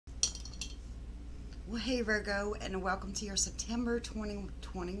Well, hey Virgo, and welcome to your September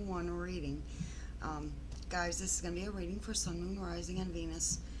 2021 reading. Guys, this is going to be a reading for Sun, Moon, Rising, and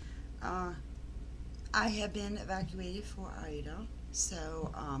Venus. Uh, I have been evacuated for Ida, so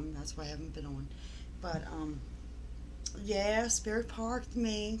that's why I haven't been on. But yeah, Spirit parked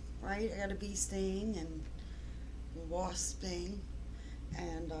me, right? I got a bee sting and a wasp sting,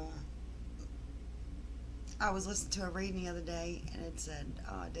 and I was listening to a reading the other day, and it said,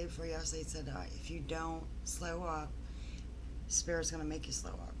 day before yesterday, it said, if you don't slow up, Spirit's going to make you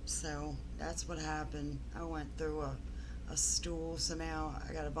slow up. So that's what happened. I went through a stool, so now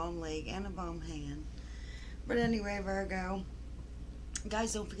I got a bum leg and a bum hand. But anyway, Virgo,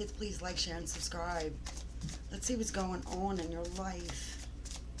 guys, don't forget to please like, share, and subscribe. Let's see what's going on in your life.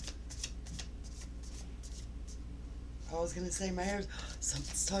 I was going to say my hair,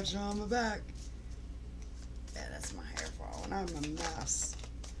 something's touching on my back. Yeah, that's my hair falling. I'm a mess.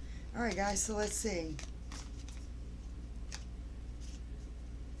 Alright, guys, so let's see.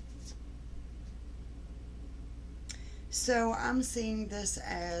 So I'm seeing this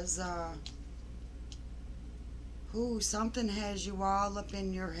as, something has you all up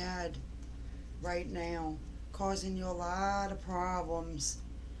in your head right now, causing you a lot of problems.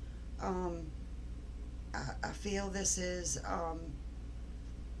 I feel this is,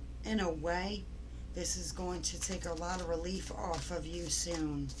 in a way, this is going to take a lot of relief off of you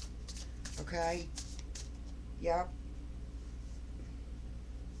soon. Okay? Yep.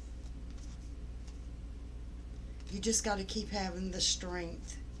 You just got to keep having the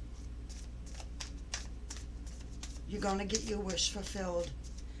strength. You're going to get your wish fulfilled.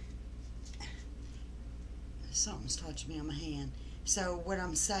 Something's touching me on my hand. So what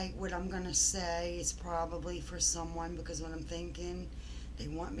I'm going to say is probably for someone, because what I'm thinking, they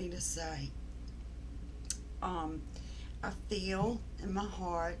want me to say. I feel in my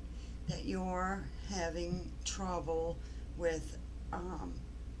heart that you're having trouble with a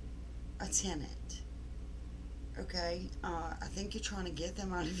tenant. Okay? I think you're trying to get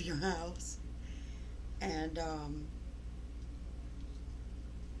them out of your house. And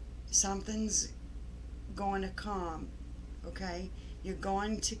something's going to come. Okay? You're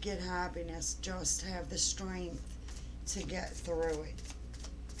going to get happiness. Just have the strength to get through it.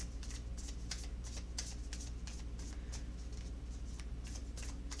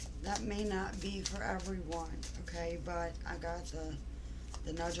 That may not be for everyone, okay, but I got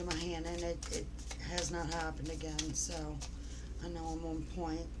the nudge of my hand, and it has not happened again, so I know I'm on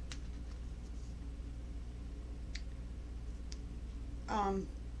point.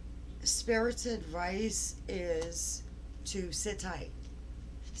 Spirit's advice is to sit tight.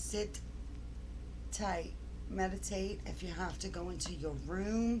 Sit tight. Meditate if you have to go into your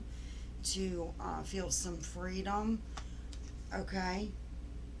room to feel some freedom, okay?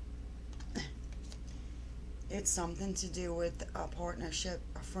 It's something to do with a partnership,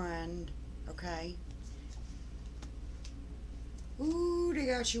 a friend, okay? Ooh, they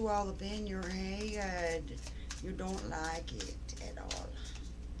got you all up in your head. You don't like it at all.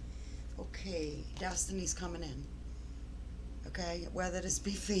 Okay, destiny's coming in. Okay, whether this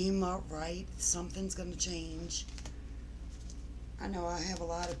be female, right? Something's going to change. I know I have a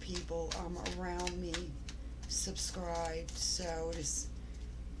lot of people around me subscribed, so this...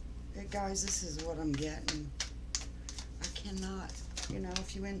 guys, this is what I'm getting. I cannot,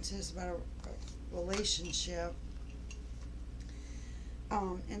 if you're into this about a relationship,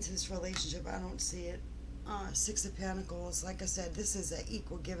 into this relationship, I don't see it. Six of Pentacles, like I said, this is an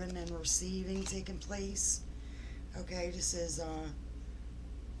equal giving and receiving taking place. Okay, this is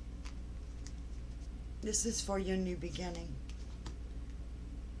for your new beginning.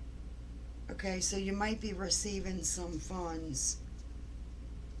 Okay, so you might be receiving some funds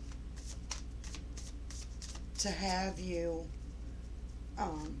to have you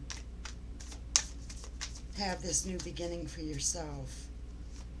have this new beginning for yourself.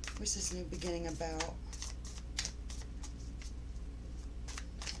 What's this new beginning about?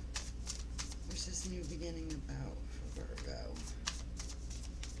 What's this new beginning about for Virgo?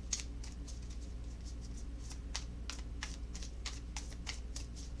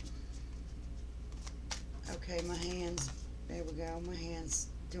 Okay, my hands, there we go, my hand's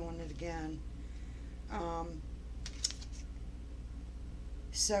doing it again.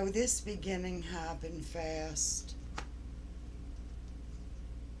 So this beginning happened fast.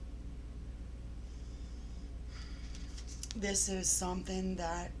 This is something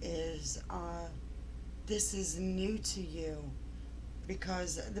that is, this is new to you,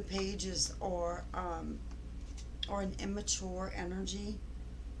 because the pages are an immature energy.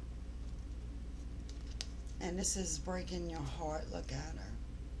 And this is breaking your heart. Look at her.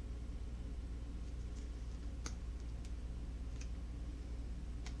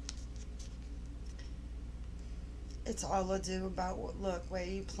 It's all ado about look, where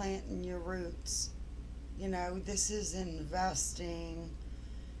you planting your roots. You know, this is investing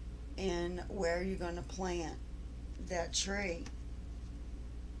in where you're going to plant that tree.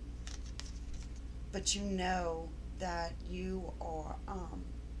 But you know that you are,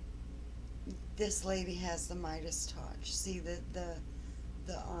 this lady has the Midas touch. See the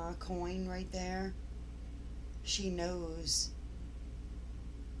coin right there? She knows.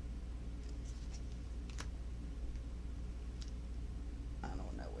 I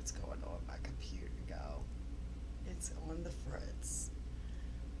don't know what's going on with my computer, go. It's on the fritz.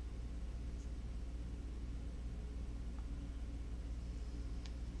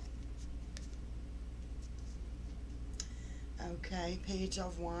 Okay, Page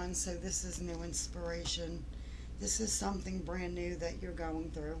of Wands. So this is new inspiration. This is something brand new that you're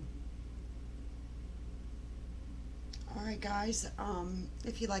going through. Alright guys,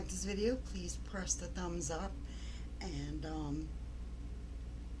 if you like this video, please press the thumbs up, and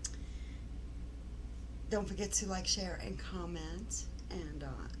don't forget to like, share, and comment, and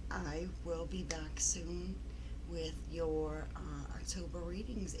I will be back soon with your October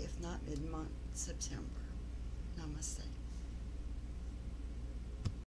readings, if not mid-month September. Namaste.